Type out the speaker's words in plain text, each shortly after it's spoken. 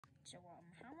So,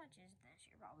 how much is this?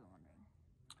 You're probably wondering.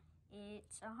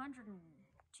 It's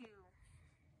 102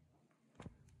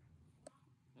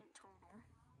 in total.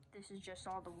 This is just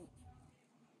all the.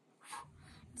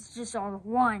 It's just all the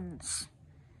ones.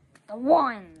 The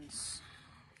ones.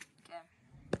 Okay.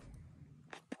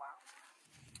 Wow.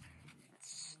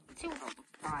 Let's see what all the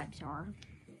fives are.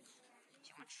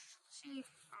 Too much. See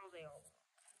how they all.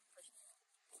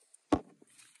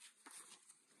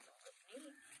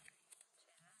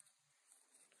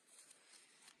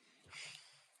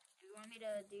 Do you want me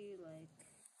to do like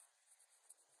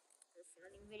the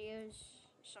starting videos,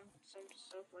 some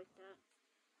stuff like that?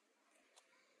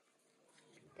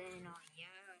 Then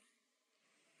yeah,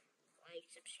 like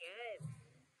subscribe.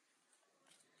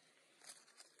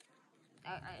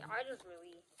 I just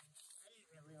really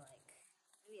like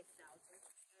maybe 1,000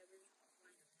 subscribers.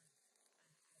 Why not?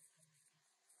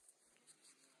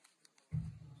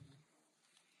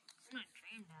 I'm not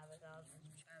trained to have 1,000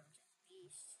 subscribers at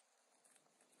least.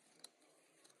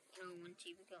 You know, once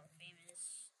you become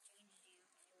famous, changes you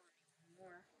and you want even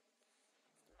more.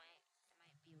 That might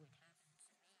be what happens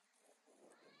to me.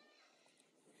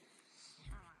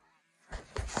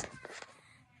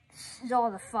 This is all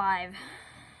the 5.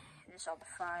 This is all the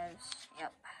 5s.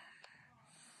 Yep.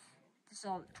 This is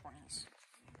all the 20s.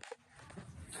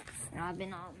 Now I've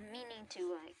been meaning to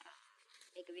like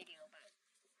make a video about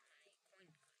my coin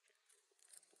collection.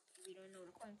 If you don't know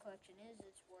what a coin collection is,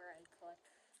 it's where I collect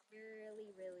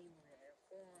really rare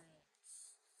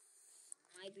coins.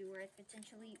 Might be worth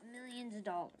potentially millions of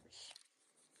dollars.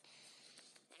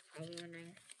 You're probably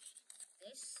wondering,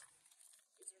 this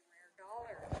is a rare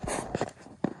dollar.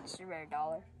 This is a rare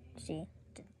dollar. See,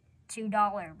 the $2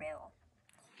 bill.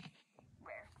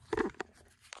 Rare.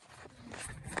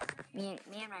 Me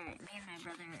and my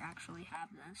brother actually have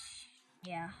this.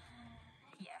 Yeah.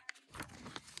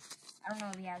 I don't know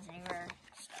if he has any rare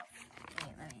stuff.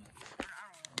 Wait, let me. I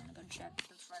don't know. Go check.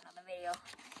 That's for another video.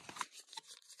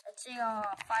 Let's say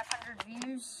 500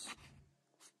 views.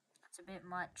 That's a bit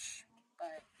much,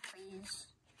 but please.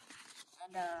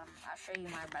 And I'll show you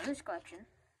my brother's collection.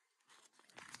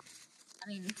 I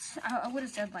mean, I would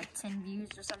have said like 10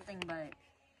 views or something, but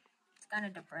it's kind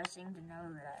of depressing to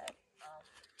know that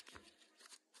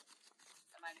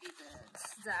that might be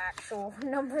the actual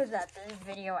number that this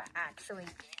video actually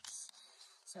gets.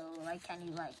 So, like, can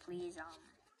you like please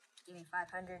give me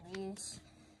 500 views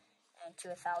and to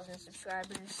 1,000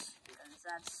 subscribers, because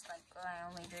that's like my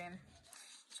only dream.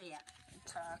 So yeah,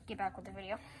 let's get back with the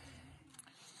video.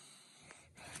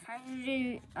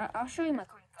 I'll show you my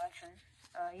coin collection.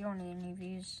 You don't need any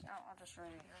views. I'll just show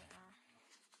you right now.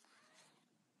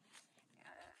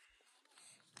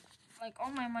 Like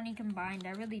all my money combined,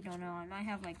 I really don't know. I might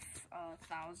have like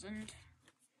 1,000,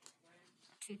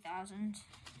 2,000.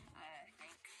 I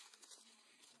think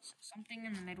something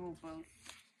in the middle of both.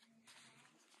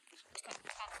 It's kind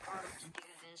of hard to do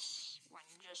this when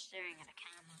you're just staring at a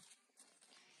camera.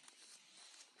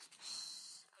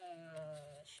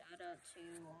 Shout out to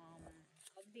all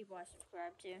the people I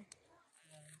subscribe to.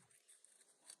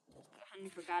 I kind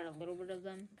of forgot a little bit of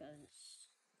them because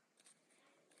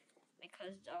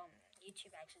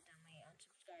YouTube accidentally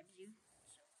unsubscribes you,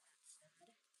 so that's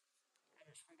sad. I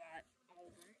just forgot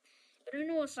all of them, but I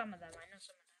know some of them. I know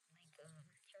some of them,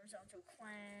 like Horizontal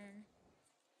Clan.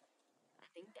 I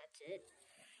think that's it.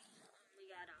 We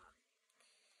got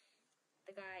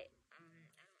the guy. I don't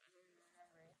remember it.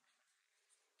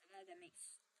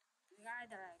 The guy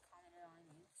that I commented on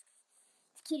is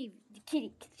Kitty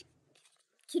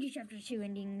Chapter 2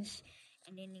 endings.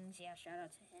 Yeah, shout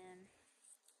out to him.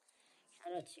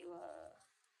 Shout out to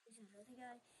who's another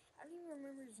guy? I don't even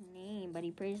remember his name, but he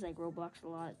plays like Roblox a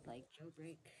lot, like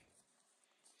Jailbreak.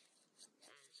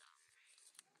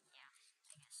 Yeah,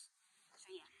 I guess.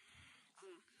 So yeah,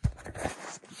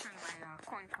 I'll show you my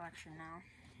coin collection now.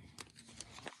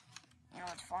 You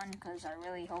know, it's fun because I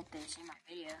really hope they see my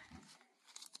video.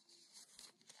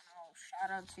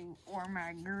 Shout out to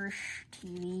Ormar Gersh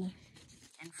TV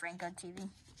and Franca TV.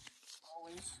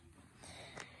 Always.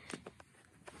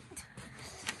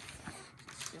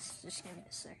 Just give me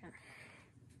a second.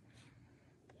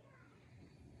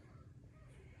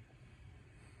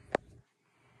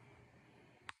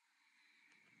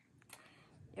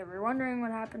 If you're wondering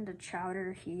what happened to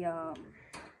Chowder, he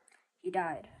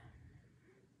died.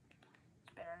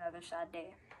 It's been another sad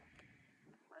day.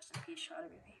 Rest in peace, Chowder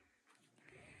baby.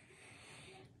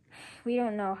 We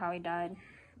don't know how he died,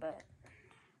 but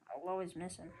I'll always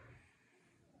miss him.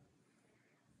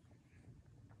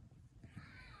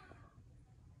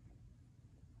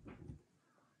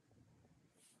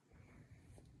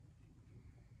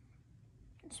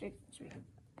 Sweet.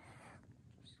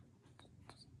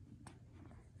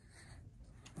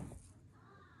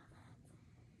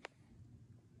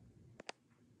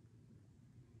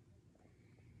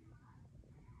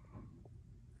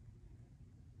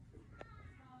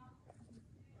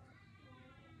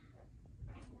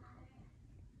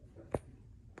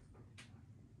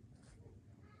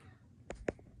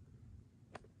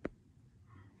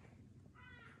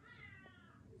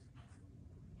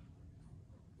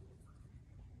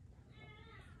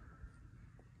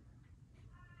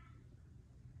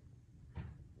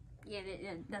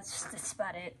 yeah, that's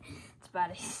about it.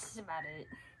 That's about it.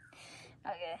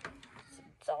 Okay,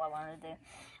 that's all I wanted to do.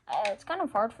 It's kind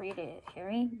of hard for you to hear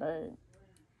me, but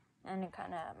and it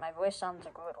kind of my voice sounds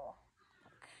like a little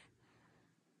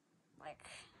like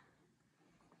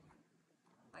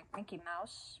Mickey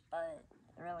Mouse, but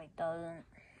it really doesn't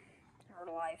in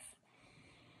real life.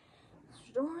 So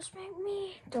don't respect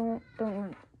me.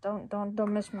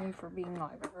 Don't miss me for being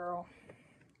like a girl.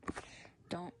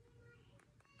 Don't.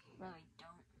 Really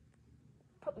don't.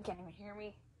 Probably can't even hear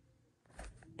me.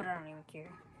 But I don't even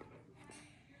care.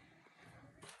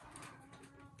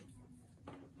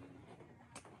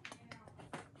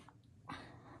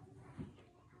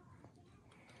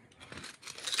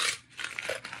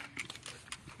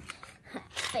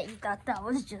 Bet you thought that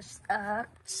was just a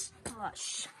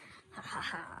splash. Ha ha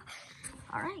ha.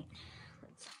 Alright.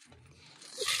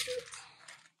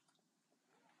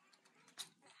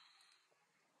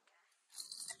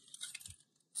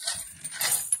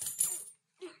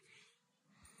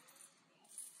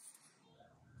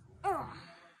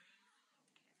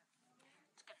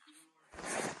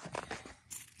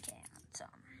 Okay, let's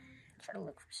try to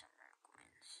look for some rare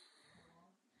coins.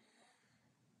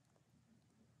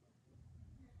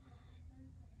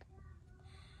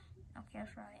 Okay,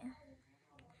 that's right.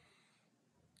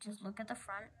 Just look at the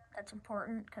front. That's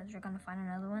important because you're gonna find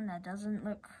another one that doesn't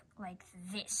look like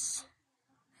this.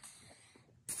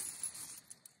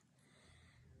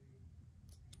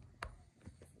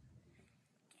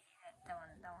 Okay, that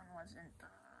one wasn't.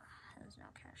 There's no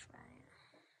cash value.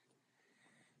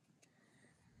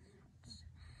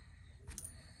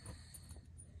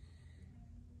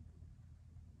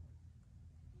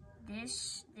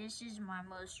 This is my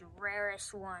most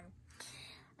rarest one.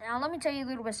 Now let me tell you a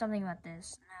little bit something about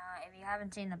this. Now, if you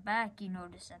haven't seen the back, you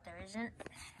notice that there isn't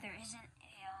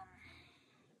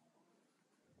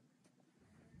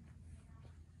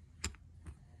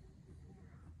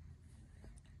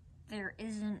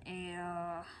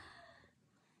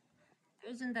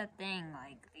that thing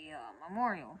like the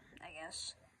memorial, I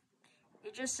guess.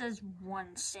 It just says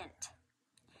 1 cent.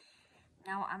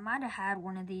 Now I might have had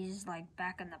one of these like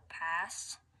back in the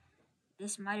past.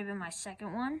 This might have been my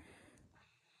second one.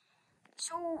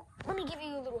 So let me give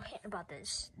you a little hint about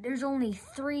this. There's only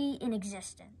 3 in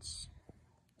existence.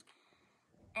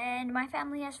 And my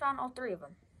family has found all 3 of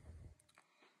them.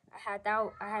 I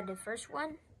had the first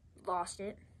one, lost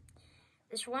it.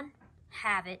 This one,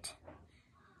 have it.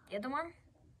 The other one,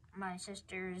 my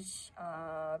sister's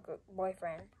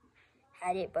boyfriend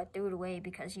had it but threw it away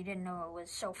because he didn't know it was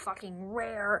so fucking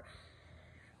rare.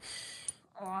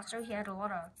 Also, he had a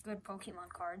lot of good Pokemon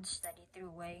cards that he threw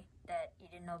away that he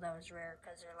didn't know that was rare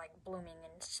because they're like blooming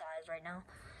in size right now.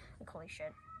 Like, holy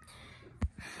shit.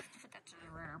 Put that to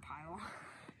the rare pile.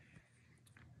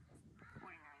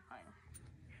 Ordinary pile.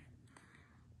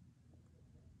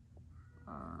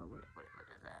 What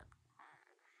is that?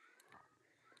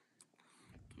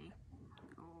 Okay.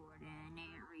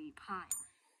 Ordinary pile.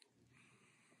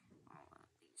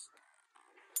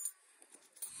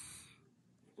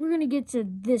 We're gonna get to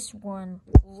this one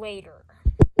later.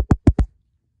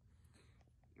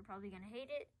 You're probably gonna hate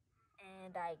it,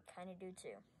 and I kinda do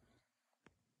too.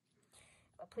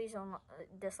 But please don't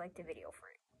dislike the video for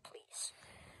it, please.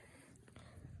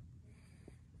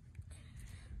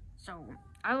 So,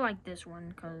 I like this one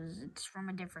because it's from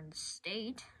a different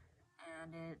state,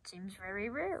 and it seems very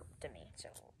rare to me, so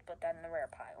put that in the rare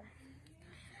pile.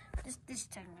 This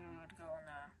technically would go in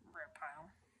the rare pile.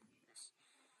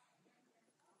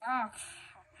 Oh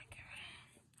my god.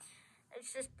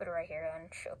 Let's just put it right here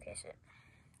and showcase it.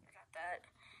 We got that.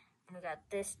 And we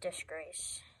got this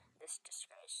disgrace. This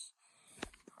disgrace.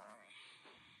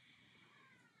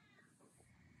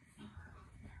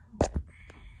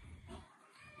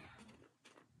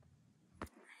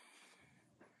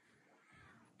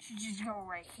 Should just go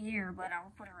right here, but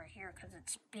I'll put it right here because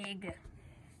it's big.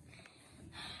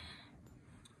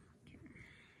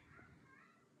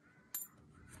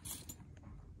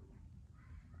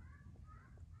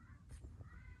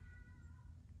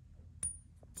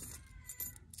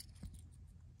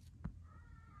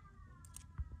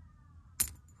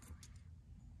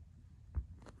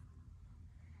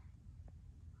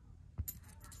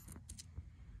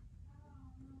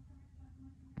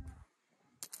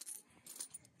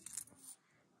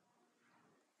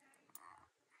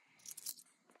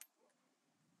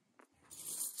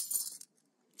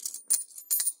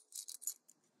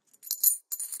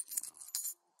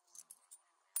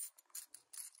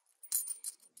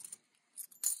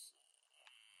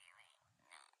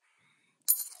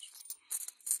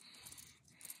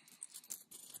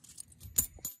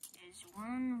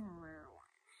 One rare one.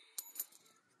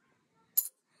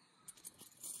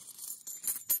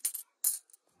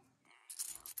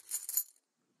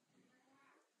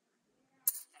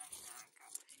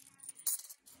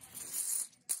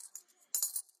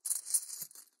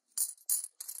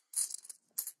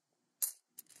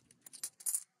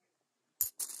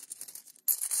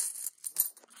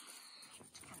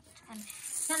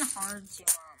 hard to look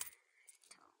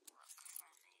from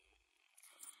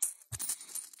the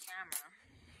camera.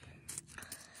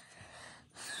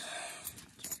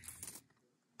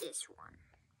 This one.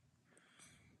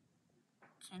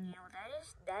 Can you know what that is?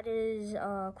 That is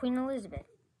Queen Elizabeth.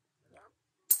 Yep.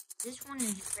 This one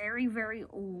is very, very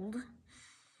old.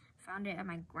 Found it at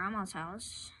my grandma's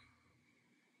house.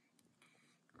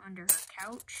 Under her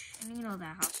couch. And you know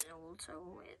that house is old,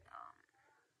 so it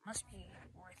must be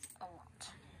worth a lot.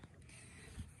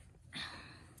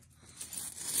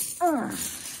 Okay.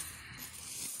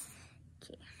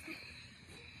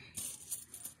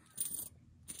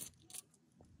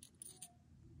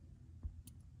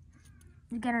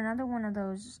 You get another one of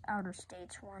those outer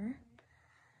states one.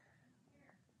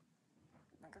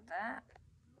 Look at that.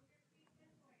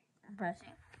 I'm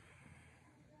pressing.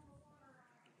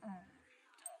 Oh.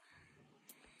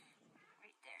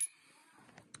 Right there.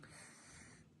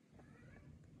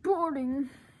 Boarding.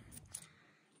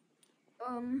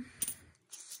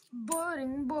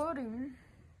 Boarding.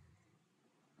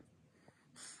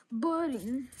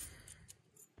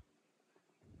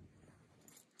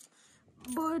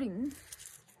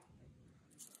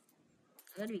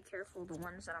 I gotta be careful the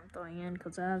ones that I'm throwing in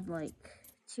because I have like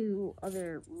 2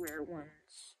 other rare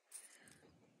ones.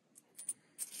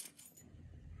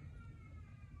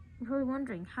 I'm probably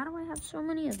wondering, how do I have so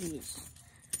many of these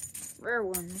rare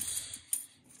ones?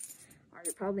 Or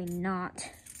you're probably not.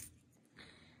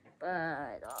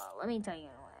 But let me tell you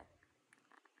what.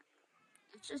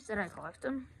 It's just that I collect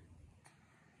them.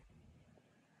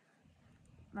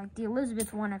 Like the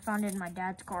Elizabeth one, I found it in my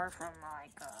dad's car from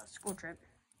like a school trip.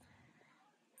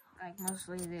 Like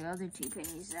mostly the other 2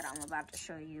 pennies that I'm about to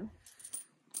show you.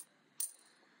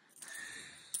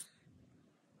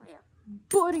 Oh yeah,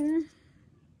 budding.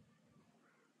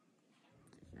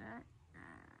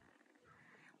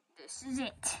 This is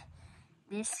it.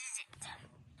 This is it.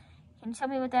 Can you tell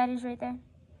me what that is right there?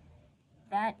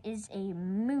 That is a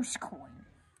moose coin.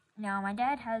 Now my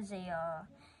dad has a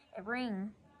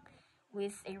ring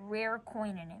with a rare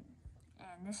coin in it,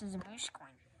 and this is a moose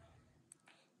coin.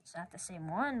 It's not the same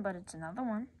one, but it's another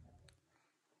one.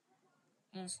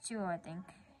 It's 2, I think.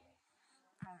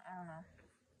 I don't know.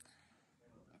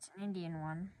 It's an Indian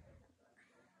one,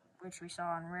 which we saw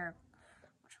on rare,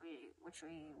 which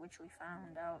we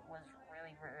found out was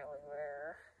really, really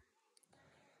rare.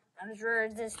 Not as rare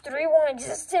as this 3-1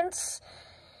 existence,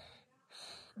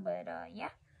 but yeah,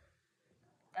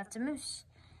 that's a moose.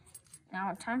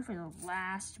 Now time for the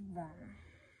last one.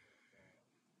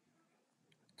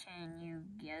 Can you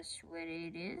guess what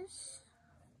it is?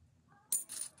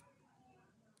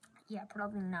 Yeah,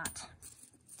 probably not.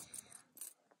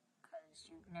 Because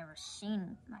you've never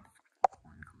seen my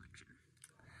coin collection.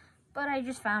 But I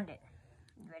just found it.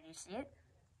 You ready to see it?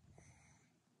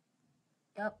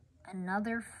 Yup,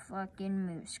 another fucking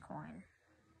moose coin.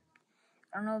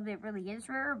 I don't know if it really is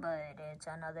rare, but it's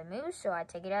another moose, so I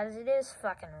take it as it is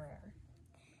fucking rare.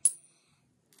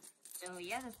 So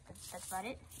yeah, that's about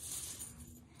it.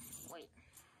 Wait.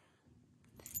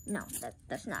 No,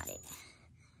 that's not it.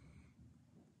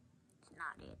 It's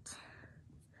not it.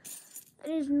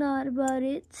 That is not about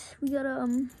it. We gotta,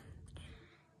 you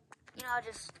know, I'll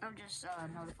just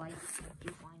notify you if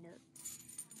you find it.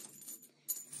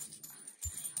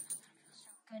 So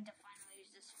good to finally use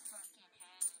this fucking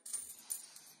hand.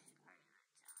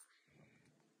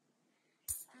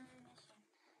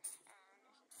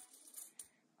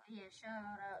 Yeah,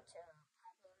 shout out to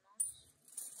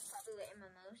Pablo Emma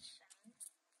Moose.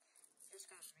 Just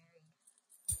got married.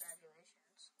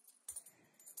 Congratulations.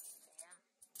 So yeah,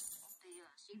 hope they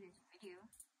see this video.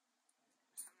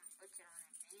 Someone puts it on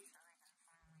their face so they can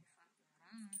finally fucking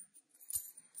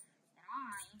know that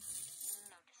I mean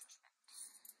no disrespect.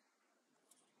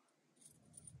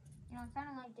 You know, I kind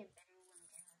of liked it better when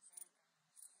Daniel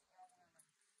said y'all were like,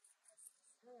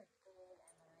 really good and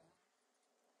like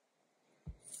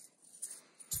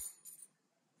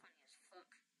funny as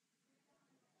fuck.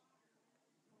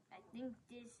 I think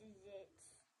this is it,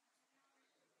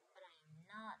 but I'm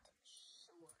not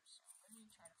sure. So let me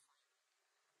try to find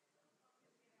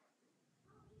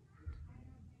it.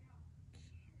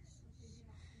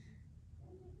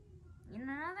 You know,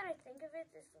 now that I think of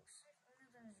it, this looks like one of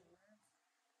those ones.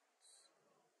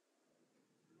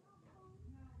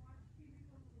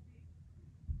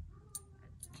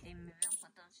 Okay, maybe I'll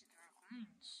put those in our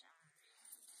coins.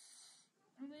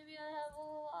 Maybe I have a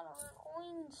lot of our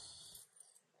coins.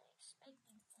 I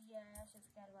expected. Yeah, I also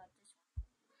forgot about this one.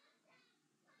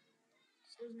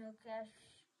 There's no cash.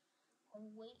 Oh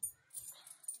wait.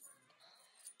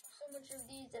 So much of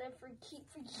these that I keep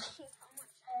forgetting how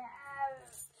much I have.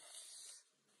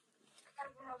 I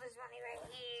gotta put all this money right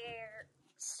here,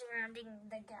 surrounding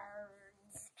the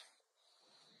guards.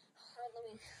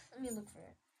 Let me look for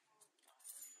it.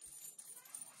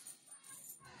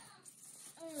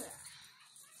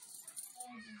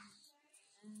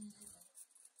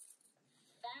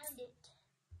 Found it.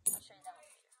 I'll show you that one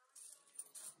later.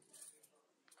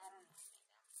 I don't know.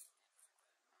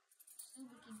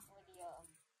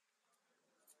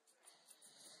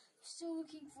 Still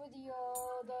looking for the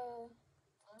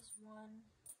plus one.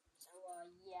 So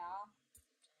yeah.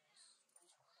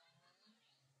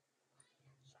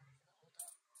 Sorry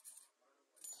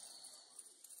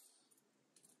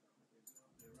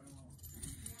for the hold up.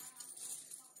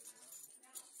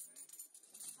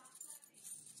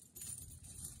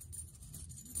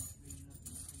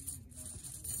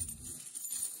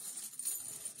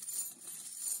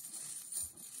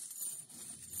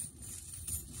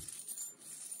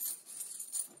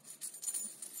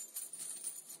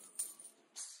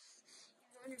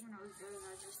 When I was doing,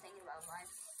 I was just thinking about life.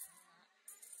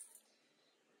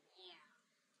 Yeah.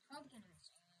 Probably gonna miss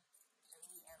me.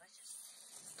 So yeah, let's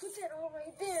just put that all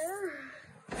right there.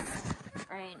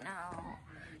 Right now,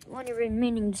 the one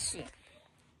remaining to see.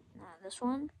 Now this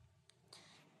one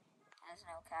has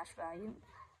no cash value,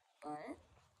 but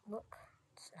look,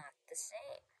 it's not the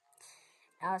same.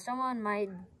 Now someone might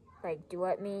like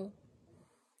duet me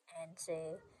and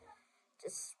say,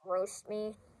 just roast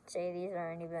me. Say these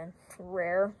aren't even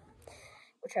rare,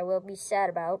 which I will be sad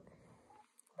about,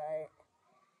 but,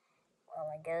 well,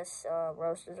 I guess,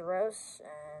 roast is a roast,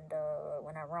 and,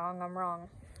 when I'm wrong, I'm wrong,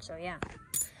 so yeah,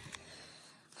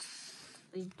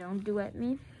 please don't duet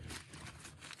me,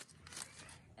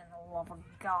 in the love of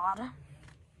God.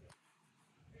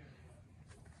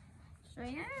 So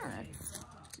yeah,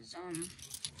 it's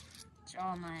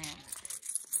all my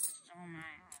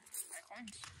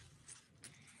coins.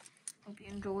 Hope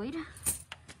you enjoyed.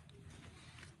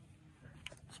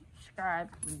 Subscribe,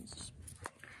 please.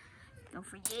 Don't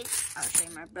forget, I'll show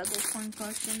you my brother's coin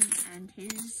collection and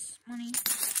his money.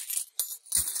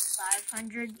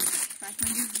 500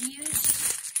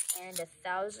 views and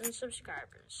 1,000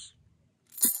 subscribers.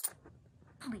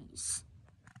 Please.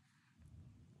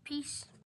 Peace.